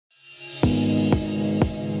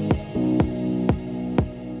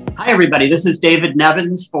Hi, everybody. This is David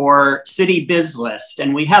Nevins for Citybiz List,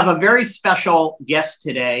 and we have a very special guest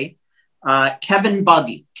today, Kevin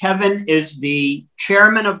Buggy. Kevin is the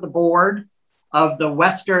chairman of the board of the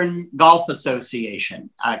Western Golf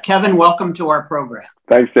Association. Kevin, welcome to our program.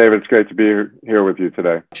 Thanks, David. It's great to be here with you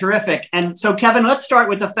today. Terrific. And so, Kevin, let's start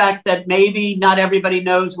with the fact that maybe not everybody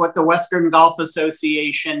knows what the Western Golf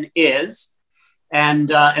Association is.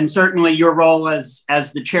 And certainly your role as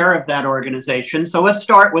the chair of that organization. So let's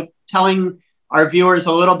start with telling our viewers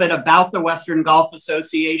a little bit about the Western Golf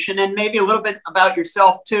Association and maybe a little bit about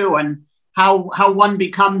yourself too, and how one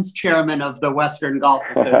becomes chairman of the Western Golf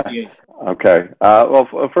Association. Okay.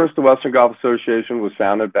 Well, first, the Western Golf Association was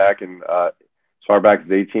founded back in as far back as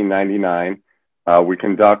 1899.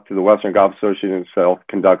 The Western Golf Association itself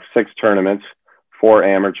conducts 6 tournaments, 4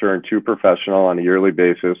 amateur and 2 professional on a yearly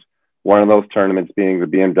basis. One of those tournaments being the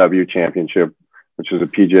BMW Championship, which is a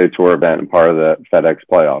PGA Tour event and part of the FedEx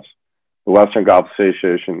playoffs. The Western Golf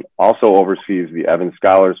Association also oversees the Evans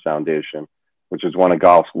Scholars Foundation, which is one of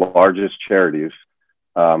golf's largest charities,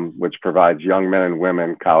 which provides young men and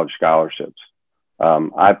women college scholarships.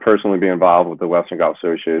 I've personally been involved with the Western Golf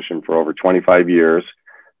Association for over 25 years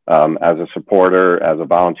as a supporter, as a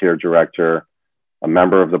volunteer director, a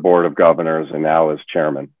member of the Board of Governors, and now as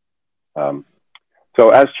chairman. So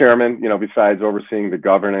as chairman, besides overseeing the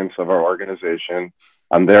governance of our organization,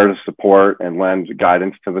 I'm there to support and lend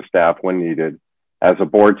guidance to the staff when needed. As a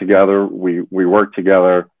board together, we work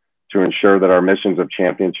together to ensure that our missions of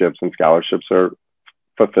championships and scholarships are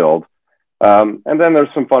fulfilled. And then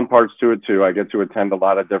there's some fun parts to it too. I get to attend a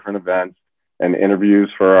lot of different events and interviews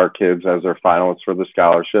for our kids as they're finalists for the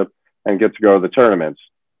scholarship and get to go to the tournaments.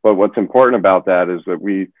 But what's important about that is that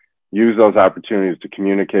we use those opportunities to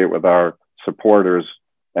communicate with our supporters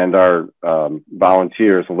and our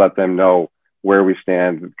volunteers and let them know where we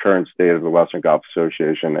stand, the current state of the Western Golf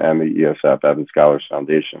Association and the ESF Evans Scholars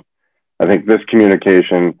Foundation. I think this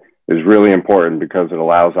communication is really important because it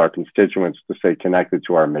allows our constituents to stay connected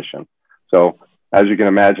to our mission. So as you can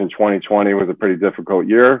imagine, 2020 was a pretty difficult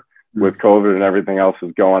year with COVID and everything else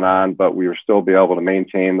is going on, but we were still be able to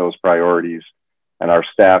maintain those priorities. And our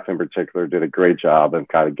staff in particular did a great job in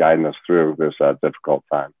kind of guiding us through this difficult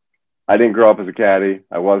time. I didn't grow up as a caddy.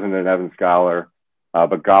 I wasn't an Evans Scholar,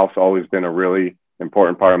 but golf's always been a really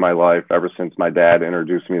important part of my life ever since my dad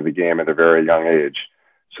introduced me to the game at a very young age.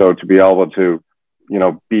 So to be able to,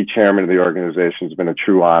 be chairman of the organization has been a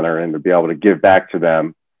true honor, and to be able to give back to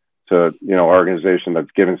them, to, an organization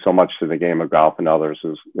that's given so much to the game of golf and others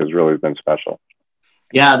has really been special.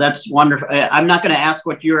 Yeah, that's wonderful. I'm not going to ask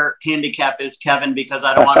what your handicap is, Kevin, because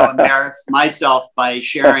I don't want to embarrass myself by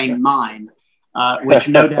sharing mine. Which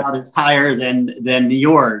no doubt is higher than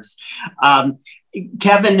yours.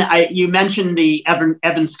 Kevin, you mentioned the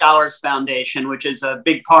Evans Scholars Foundation, which is a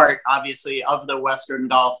big part, obviously, of the Western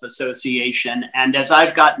Golf Association. And as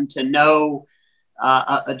I've gotten to know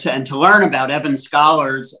and to learn about Evans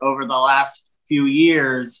Scholars over the last few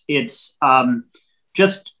years, it's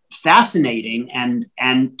just fascinating.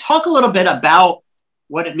 And talk a little bit about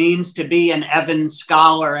what it means to be an Evans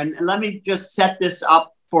Scholar. And let me just set this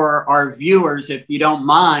up for our viewers, if you don't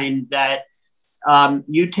mind, that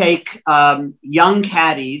you take young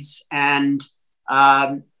caddies and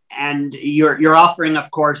you're offering, of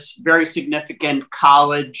course, very significant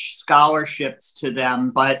college scholarships to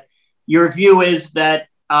them. But your view is that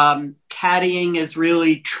caddying is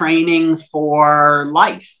really training for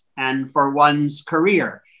life and for one's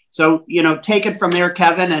career. So, take it from there,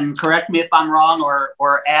 Kevin, and correct me if I'm wrong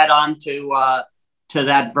or add on to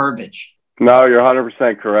that verbiage. No, you're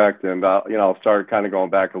 100% correct. And, I'll start kind of going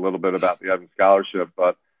back a little bit about the Evans Scholarship.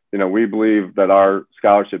 But, we believe that our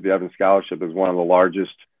scholarship, the Evans Scholarship, is one of the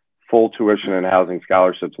largest full tuition and housing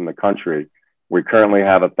scholarships in the country. We currently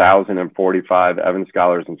have 1,045 Evans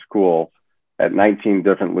Scholars in school at 19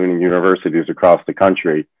 different Luning universities across the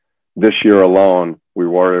country. This year alone, we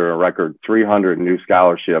awarded a record 300 new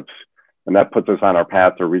scholarships, and that puts us on our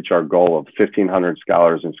path to reach our goal of 1,500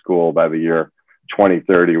 scholars in school by the year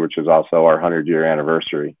 2030, which is also our 100-year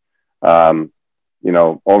anniversary.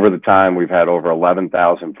 Over the time, we've had over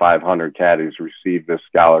 11,500 caddies receive this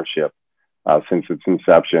scholarship since its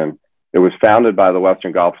inception. It was founded by the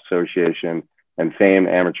Western Golf Association and famed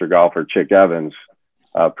amateur golfer Chick Evans.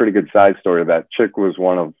 Pretty good side story that Chick was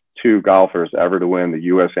one of 2 golfers ever to win the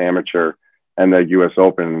U.S. Amateur and the U.S.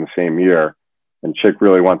 Open in the same year. And Chick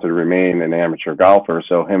really wanted to remain an amateur golfer,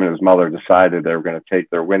 so him and his mother decided they were going to take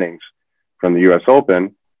their winnings from the U.S.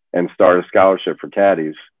 Open and start a scholarship for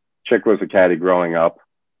caddies. Chick was a caddy growing up,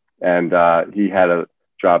 and he had to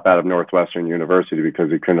drop out of Northwestern University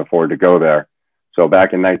because he couldn't afford to go there. So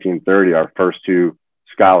back in 1930, our first 2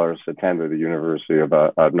 scholars attended the University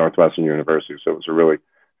of Northwestern University. So it was a really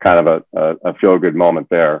kind of a feel-good moment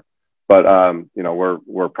there. But, you know,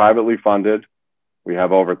 we're privately funded. We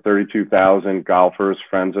have over 32,000 golfers,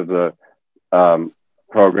 friends of the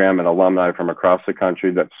program, and alumni from across the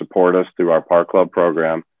country that support us through our Park Club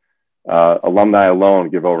program. Alumni alone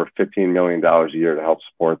give over $15 million a year to help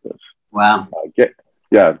support this. Wow.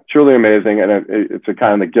 Yeah, truly amazing. And it's a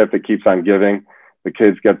kind of the gift that keeps on giving. The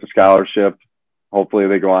kids get the scholarship. Hopefully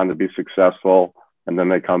they go on to be successful, and then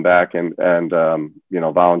they come back and you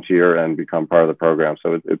know, volunteer and become part of the program.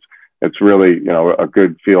 So it's really, you know, a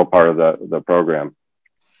good feel part of the program.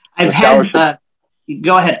 I've had,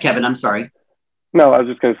 go ahead, Kevin, I'm sorry. No, I was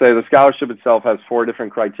just going to say the scholarship itself has 4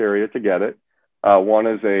 different criteria to get it. One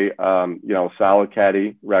is a, you know, solid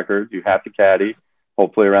caddy record. You have to caddy,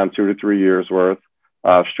 hopefully around 2 to 3 years worth.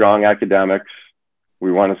 Strong academics.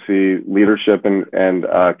 We want to see leadership and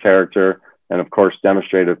character, and of course,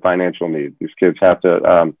 demonstrated financial need. These kids have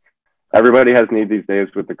to, everybody has need these days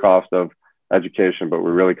with the cost of education, but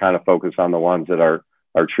we really kind of focus on the ones that are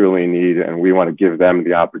truly in need, and we want to give them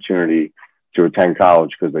the opportunity to attend college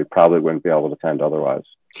because they probably wouldn't be able to attend otherwise.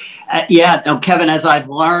 Yeah, no, Kevin, as I've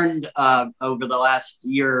learned over the last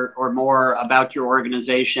year or more about your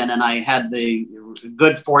organization, and I had the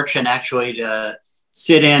good fortune actually to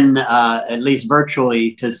sit in, at least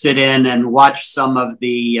virtually, to sit in and watch some of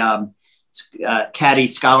the Caddy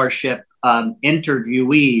Scholarship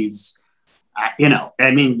interviewees. You know,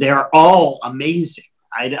 I mean, they're all amazing.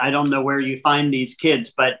 I don't know where you find these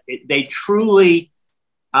kids, but they truly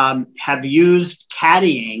have used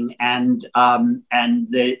caddying and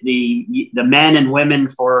the men and women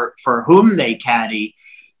for whom they caddy,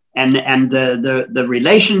 and the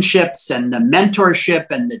relationships and the mentorship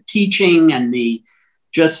and the teaching and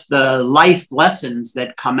just the life lessons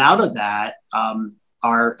that come out of that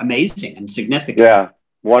are amazing and significant. Yeah,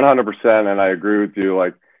 100%. And I agree with you.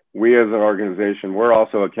 Like, we as an organization, we're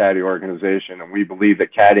also a caddy organization, and we believe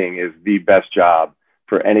that caddying is the best job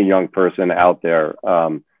for any young person out there.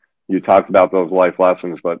 You talked about those life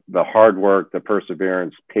lessons, but the hard work, the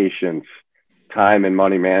perseverance, patience, time and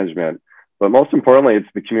money management, but most importantly, it's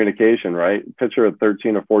the communication, right? Picture a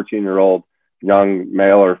 13 or 14-year-old young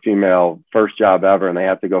male or female, first job ever, and they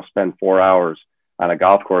have to go spend 4 hours on a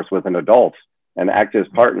golf course with an adult and act as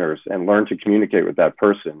partners and learn to communicate with that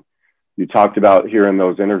person. You talked about hearing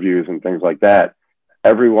those interviews and things like that.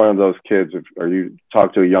 Every one of those kids, or you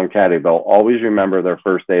talk to a young caddy, they'll always remember their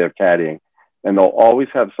first day of caddying, and they'll always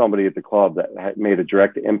have somebody at the club that made a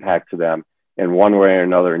direct impact to them in one way or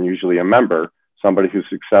another, and usually a member, somebody who's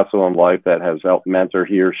successful in life that has helped mentor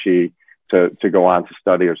he or she to go on to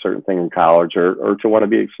study a certain thing in college or to want to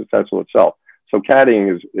be successful itself. So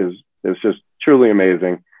caddying is just truly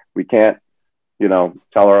amazing. We can't, you know,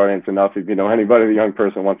 tell our audience enough. If you know anybody, the young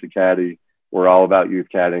person wants to caddy, we're all about youth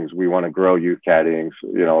caddyings. We want to grow youth caddyings,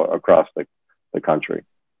 you know, across the country.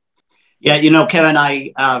 Yeah, you know, Kevin,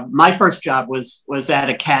 my first job was as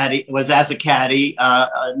a caddy.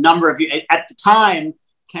 A number of you at the time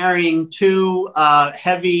carrying 2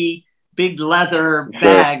 heavy, big leather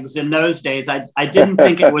bags in those days. I didn't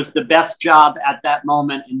think it was the best job at that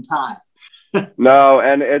moment in time. No,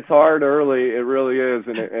 and it's hard early. It really is.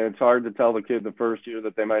 And it's hard to tell the kid the first year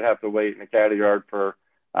that they might have to wait in a caddy yard for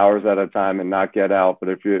hours at a time and not get out. But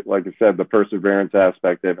if you, like I said, the perseverance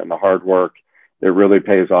aspect of it and the hard work, it really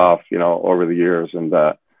pays off, you know, over the years. And,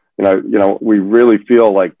 you know, we really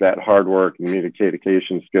feel like that hard work and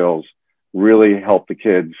communication skills really help the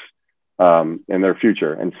kids in their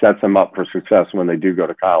future and sets them up for success when they do go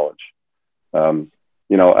to college.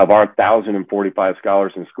 You know, of our 1,045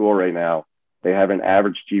 scholars in school right now, they have an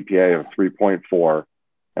average GPA of 3.4,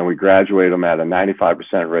 and we graduate them at a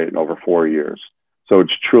 95% rate in over 4 years. So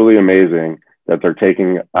it's truly amazing that they're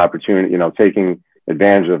taking taking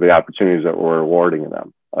advantage of the opportunities that we're awarding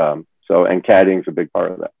them. And caddying is a big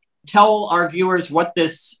part of that. Tell our viewers what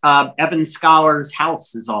this Evans Scholars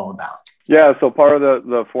House is all about. Yeah, so part of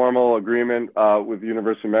the formal agreement with the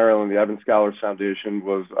University of Maryland, the Evans Scholars Foundation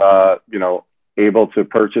was, able to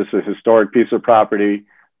purchase a historic piece of property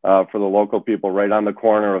for the local people right on the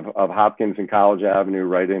corner of Hopkins and College Avenue,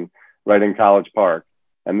 right in College Park.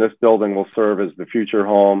 And this building will serve as the future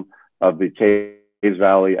home of the Cays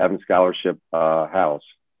Valley Evans Scholarship House.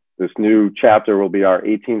 This new chapter will be our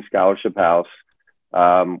 18th scholarship house.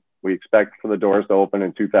 We expect for the doors to open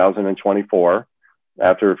in 2024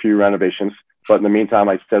 after a few renovations. But in the meantime,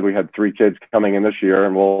 I said we had 3 kids coming in this year,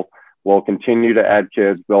 and we'll continue to add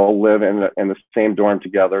kids. They'll live in the same dorm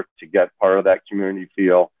together to get part of that community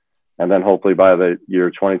feel. And then hopefully by the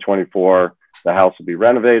year 2024, the house will be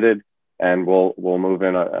renovated and we'll move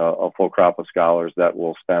in a full crop of scholars that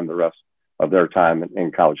will spend the rest of their time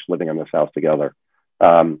in college living in this house together.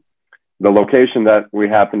 The location that we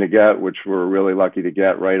happen to get, which we're really lucky to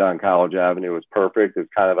get right on College Avenue, is perfect. It's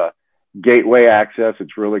kind of a gateway access.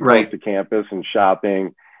 It's really close to campus and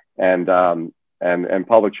shopping and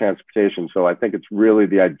public transportation. So I think it's really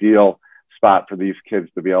the ideal spot for these kids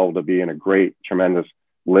to be able to be in a great, tremendous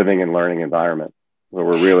living and learning environment. So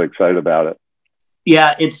we're really excited about it.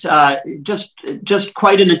 Yeah, it's just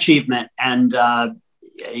quite an achievement. And,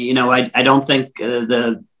 you know, I don't think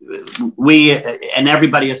we and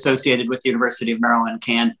everybody associated with the University of Maryland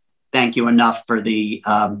can't thank you enough for the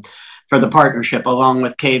partnership, along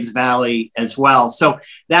with Caves Valley as well. So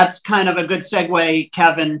that's kind of a good segue,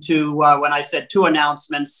 Kevin, to when I said two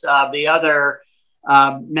announcements. The other,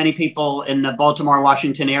 many people in the Baltimore,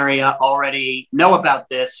 Washington area already know about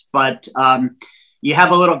this, but you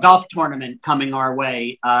have a little golf tournament coming our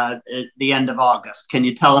way at the end of August. Can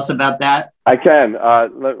you tell us about that? I can.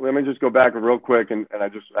 Let me just go back real quick, and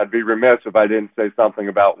I'd be remiss if I didn't say something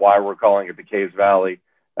about why we're calling it the Caves Valley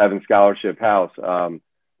Evans Scholarship House. The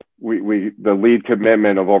lead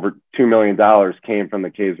commitment of over $2 million came from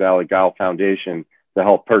the Caves Valley Golf Foundation to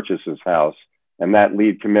help purchase this house, and that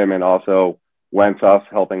lead commitment also went to us,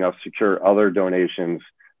 helping us secure other donations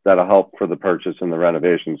that'll help for the purchase and the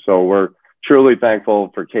renovation. So we're truly thankful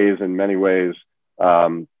for Caves in many ways,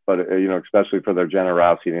 but you know, especially for their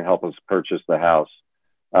generosity to help us purchase the house.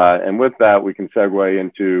 And with that, we can segue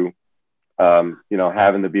into you know,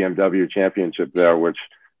 having the BMW Championship there, which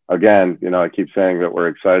again, you know, I keep saying that we're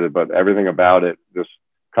excited, but everything about it this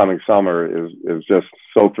coming summer is just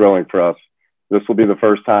so thrilling for us. This will be the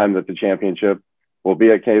first time that the championship will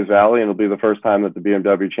be at Caves Valley, and it'll be the first time that the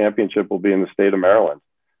BMW Championship will be in the state of Maryland.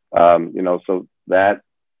 You know, so that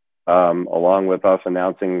along with us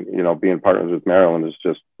announcing, you know, being partners with Maryland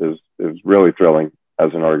is really thrilling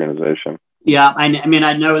as an organization. Yeah, I mean,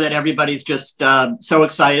 I know that everybody's just so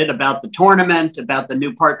excited about the tournament, about the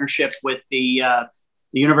new partnership with the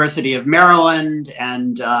University of Maryland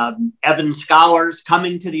and Evans scholars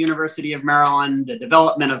coming to the University of Maryland, the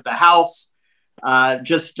development of the house,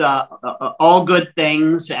 just all good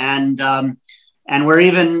things. And we're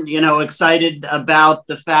even, you know, excited about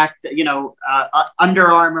the fact that, you know, Under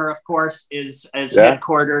Armour, of course, is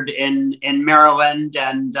headquartered in Maryland,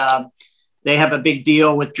 and they have a big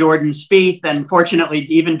deal with Jordan Spieth. And fortunately,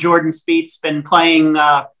 even Jordan Spieth's been playing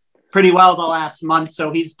pretty well the last month,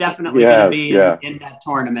 so he's definitely going to be in that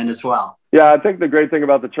tournament as well. Yeah, I think the great thing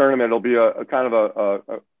about the tournament, it'll be a kind of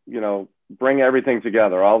a you know, bring everything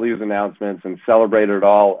together, all these announcements, and celebrate it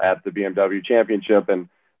all at the BMW Championship. And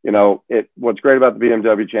you know, what's great about the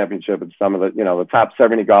BMW Championship is some of the, you know, the top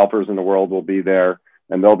 70 golfers in the world will be there,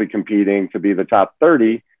 and they'll be competing to be the top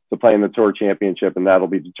 30 to play in the Tour Championship, and that'll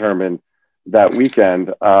be determined that weekend.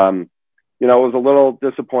 You know, it was a little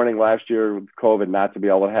disappointing last year with COVID not to be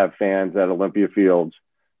able to have fans at Olympia Fields,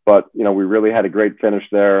 but, you know, we really had a great finish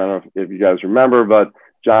there. I don't know if you guys remember, but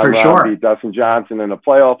John Rahm beat Dustin Johnson in a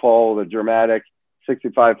playoff hole, the dramatic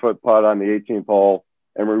 65-foot putt on the 18th hole.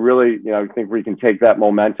 And we really, you know, think we can take that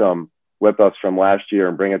momentum with us from last year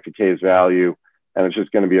and bring it to Caves Valley. And it's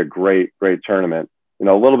just going to be a great, great tournament. You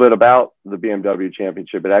know, a little bit about the BMW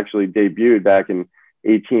Championship. It actually debuted back in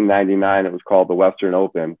 1899. It was called the Western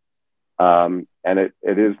Open. And it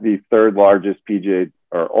is the third largest PGA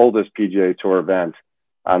or oldest PGA Tour event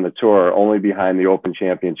on the tour, only behind the Open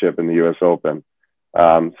Championship and the US Open.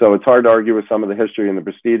 So it's hard to argue with some of the history and the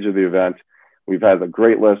prestige of the event. We've had a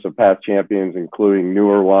great list of past champions, including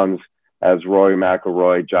newer ones as Rory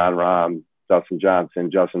McIlroy, John Rahm, Dustin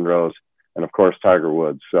Johnson, Justin Rose, and of course, Tiger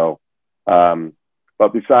Woods. So,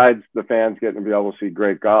 but besides the fans getting to be able to see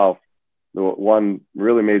great golf, the one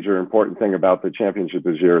really major important thing about the championship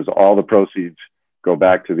this year is all the proceeds go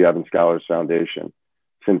back to the Evans Scholars Foundation.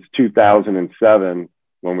 Since 2007,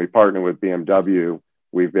 when we partnered with BMW,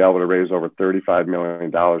 we've been able to raise over $35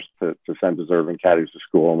 million to send deserving caddies to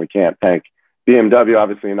school. And we can't thank BMW,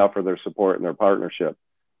 obviously, enough for their support and their partnership.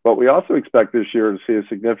 But we also expect this year to see a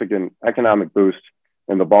significant economic boost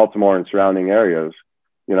in the Baltimore and surrounding areas.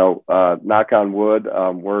 You know, knock on wood,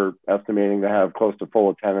 we're estimating to have close to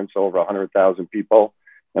full attendance, over 100,000 people.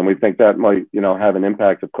 And we think that might, you know, have an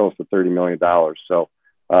impact of close to $30 million. So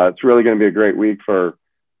it's really going to be a great week for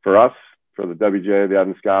us, for the WGA, the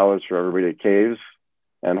Evans Scholars, for everybody at Caves,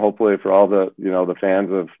 and hopefully for all the, you know, the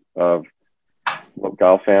fans of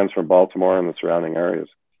golf fans from Baltimore and the surrounding areas.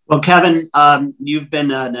 Well, Kevin, you've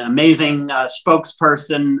been an amazing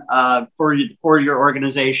spokesperson for your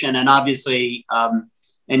organization, and obviously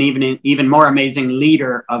an even more amazing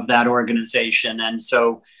leader of that organization. And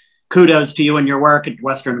so kudos to you and your work at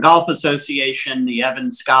Western Golf Association, the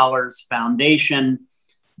Evans Scholars Foundation,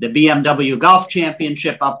 the BMW Golf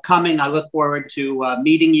Championship upcoming. I look forward to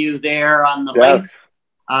meeting you there on the links.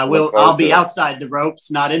 I'll be outside the ropes,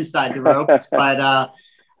 not inside the ropes, but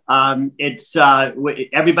it's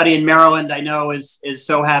everybody in Maryland I know is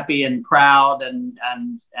so happy and proud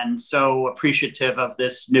and so appreciative of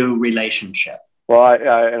this new relationship. Well,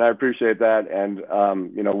 I appreciate that, and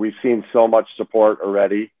you know, we've seen so much support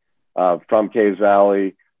already from Caves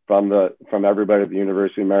Valley, from everybody at the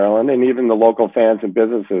University of Maryland, and even the local fans and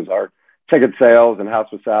businesses. Our ticket sales and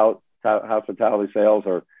hospitality sales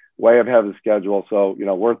are way ahead of schedule. So, you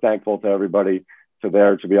know, we're thankful to everybody to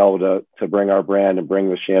be able to bring our brand and bring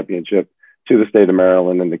the championship to the state of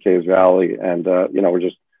Maryland and the Caves Valley. And, you know, we're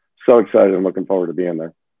just so excited and looking forward to being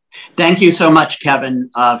there. Thank you so much, Kevin,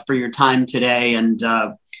 for your time today. And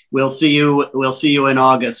we'll see you in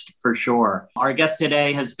August for sure. Our guest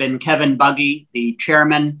today has been Kevin Buggy, the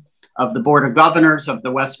chairman of the Board of Governors of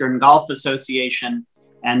the Western Golf Association.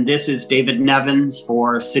 And this is David Nevins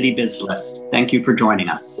for Citybiz List. Thank you for joining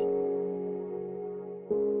us.